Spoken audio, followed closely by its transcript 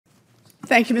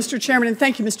Thank you, Mr. Chairman, and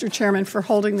thank you, Mr. Chairman, for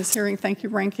holding this hearing. Thank you,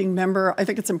 Ranking Member. I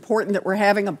think it's important that we're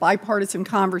having a bipartisan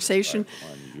conversation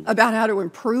about how to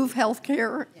improve health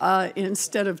care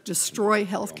instead of destroy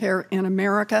health care in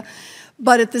America.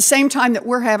 But at the same time that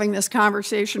we're having this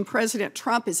conversation, President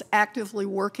Trump is actively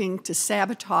working to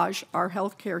sabotage our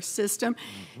health care system.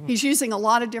 He's using a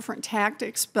lot of different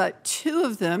tactics, but two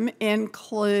of them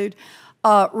include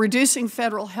reducing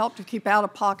federal help to keep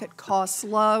out-of-pocket costs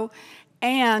low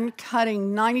and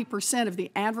cutting 90% of the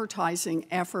advertising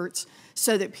efforts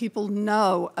so that people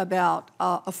know about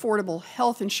affordable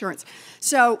health insurance.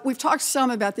 So we've talked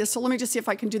some about this, so let me just see if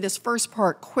I can do this first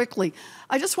part quickly.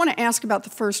 I just want to ask about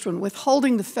the first one,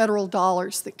 withholding the federal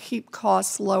dollars that keep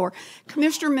costs lower.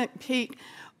 Commissioner McPeak,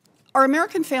 are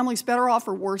American families better off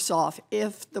or worse off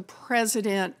if the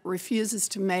president refuses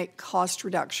to make cost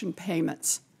reduction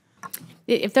payments?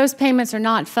 If those payments are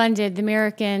not funded, the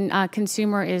American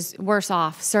consumer is worse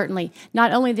off, certainly.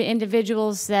 Not only the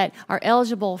individuals that are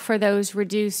eligible for those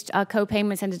reduced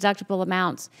co-payments and deductible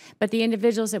amounts, but the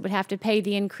individuals that would have to pay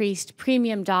the increased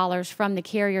premium dollars from the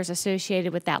carriers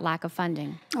associated with that lack of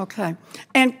funding. Okay.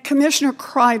 And Commissioner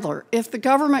Kreidler, if the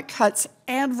government cuts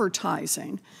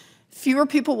advertising, fewer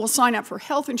people will sign up for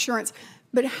health insurance,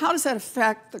 but how does that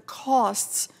affect the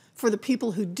costs for the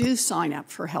people who do sign up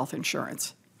for health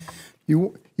insurance?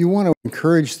 You want to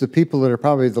encourage the people that are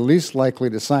probably the least likely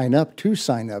to sign up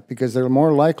because they're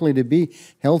more likely to be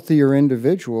healthier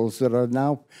individuals that are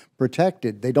now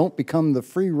protected. They don't become the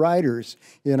free riders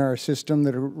in our system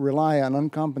that rely on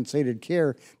uncompensated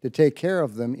care to take care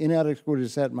of them. Inadequate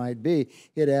as that might be,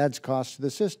 it adds cost to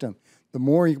the system. The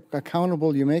more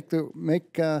accountable you make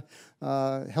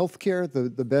health care,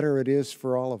 the better it is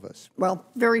for all of us. Well,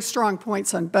 very strong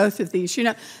points on both of these. You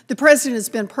know, the president has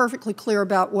been perfectly clear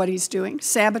about what he's doing,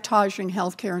 sabotaging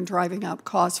health care and driving up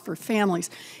costs for families.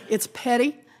 It's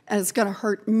petty, and it's going to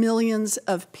hurt millions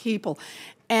of people.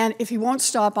 And if he won't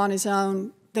stop on his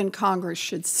own, then Congress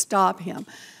should stop him.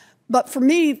 But for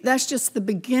me, that's just the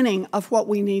beginning of what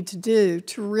we need to do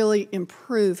to really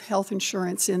improve health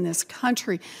insurance in this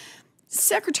country.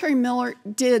 Secretary Miller,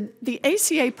 did the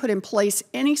ACA put in place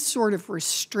any sort of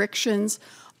restrictions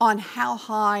on how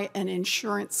high an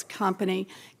insurance company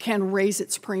can raise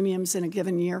its premiums in a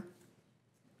given year?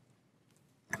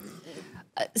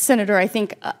 Senator, I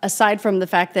think aside from the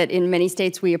fact that in many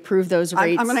states we approve those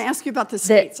rates, I'm going to ask you about the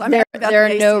states. There are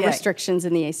no restrictions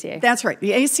in the ACA. That's right.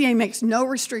 The ACA makes no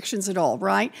restrictions at all,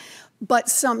 right? But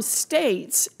some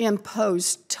states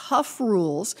impose tough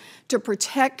rules to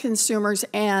protect consumers,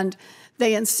 and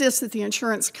they insist that the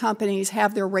insurance companies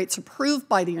have their rates approved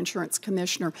by the insurance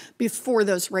commissioner before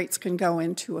those rates can go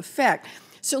into effect.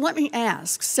 So let me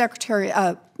ask, Secretary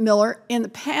Miller, in the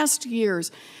past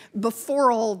years,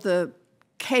 before all the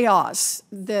chaos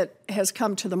that has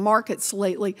come to the markets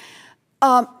lately,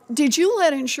 did you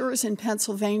let insurers in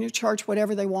Pennsylvania charge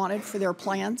whatever they wanted for their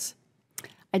plans?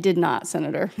 I did not,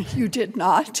 Senator. You did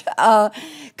not.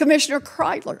 Commissioner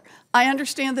Kreidler, I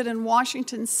understand that in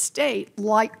Washington State,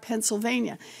 like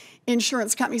Pennsylvania,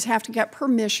 insurance companies have to get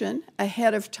permission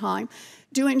ahead of time.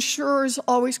 Do insurers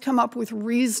always come up with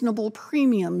reasonable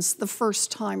premiums the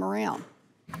first time around?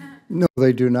 No,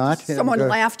 they do not. Someone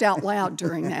laughed out loud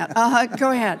during that.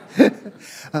 Go ahead.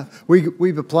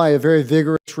 We apply a very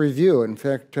vigorous review. In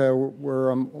fact,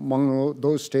 we're among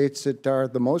those states that are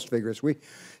the most vigorous.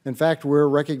 In fact, we're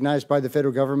recognized by the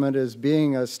federal government as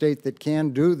being a state that can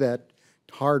do that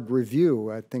hard review.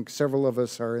 I think several of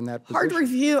us are in that position. Hard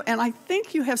review, and I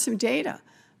think you have some data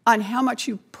on how much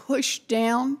you pushed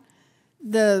down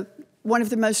one of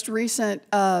the most recent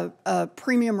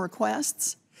premium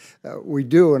requests. We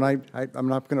do, and I'm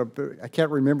not going to. I can't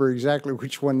remember exactly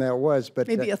which one that was, but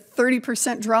maybe a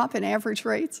 30% drop in average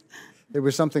rates. It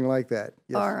was something like that.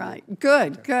 Yes. All right,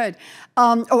 good, good.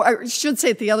 I should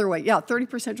say it the other way. Yeah,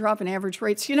 30% drop in average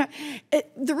rates. You know,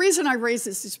 the reason I raise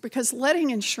this is because letting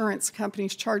insurance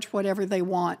companies charge whatever they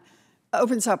want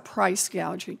opens up price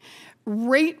gouging.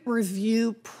 Rate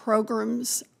review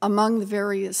programs among the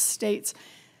various states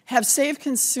have saved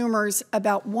consumers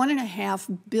about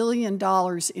 $1.5 billion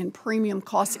in premium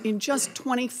costs in just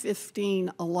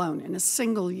 2015 alone, in a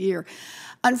single year.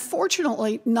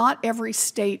 Unfortunately, not every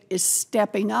state is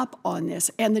stepping up on this,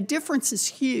 and the difference is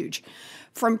huge.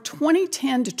 From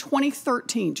 2010 to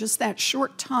 2013, just that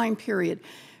short time period,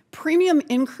 premium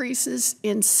increases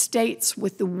in states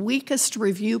with the weakest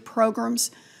review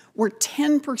programs were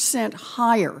 10%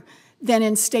 higher than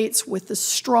in states with the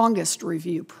strongest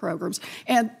review programs.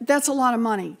 And that's a lot of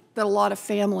money that a lot of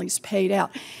families paid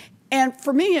out. And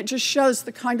for me, it just shows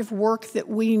the kind of work that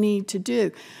we need to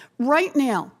do. Right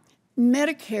now,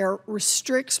 Medicare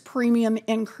restricts premium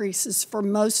increases for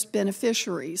most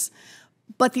beneficiaries,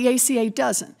 but the ACA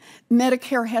doesn't.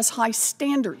 Medicare has high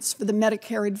standards for the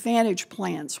Medicare Advantage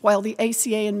plans, while the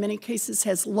ACA in many cases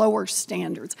has lower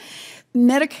standards.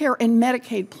 Medicare and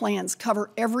Medicaid plans cover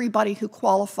everybody who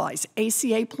qualifies.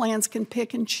 ACA plans can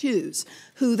pick and choose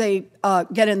who they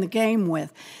get in the game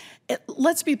with.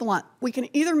 Let's be blunt. We can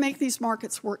either make these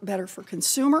markets work better for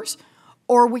consumers,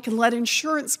 or we can let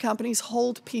insurance companies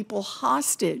hold people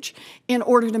hostage in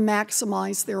order to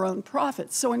maximize their own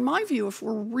profits. So in my view, if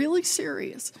we're really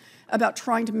serious about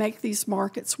trying to make these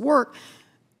markets work,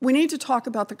 we need to talk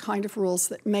about the kind of rules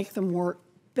that make them work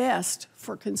best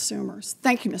for consumers.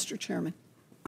 Thank you, Mr. Chairman.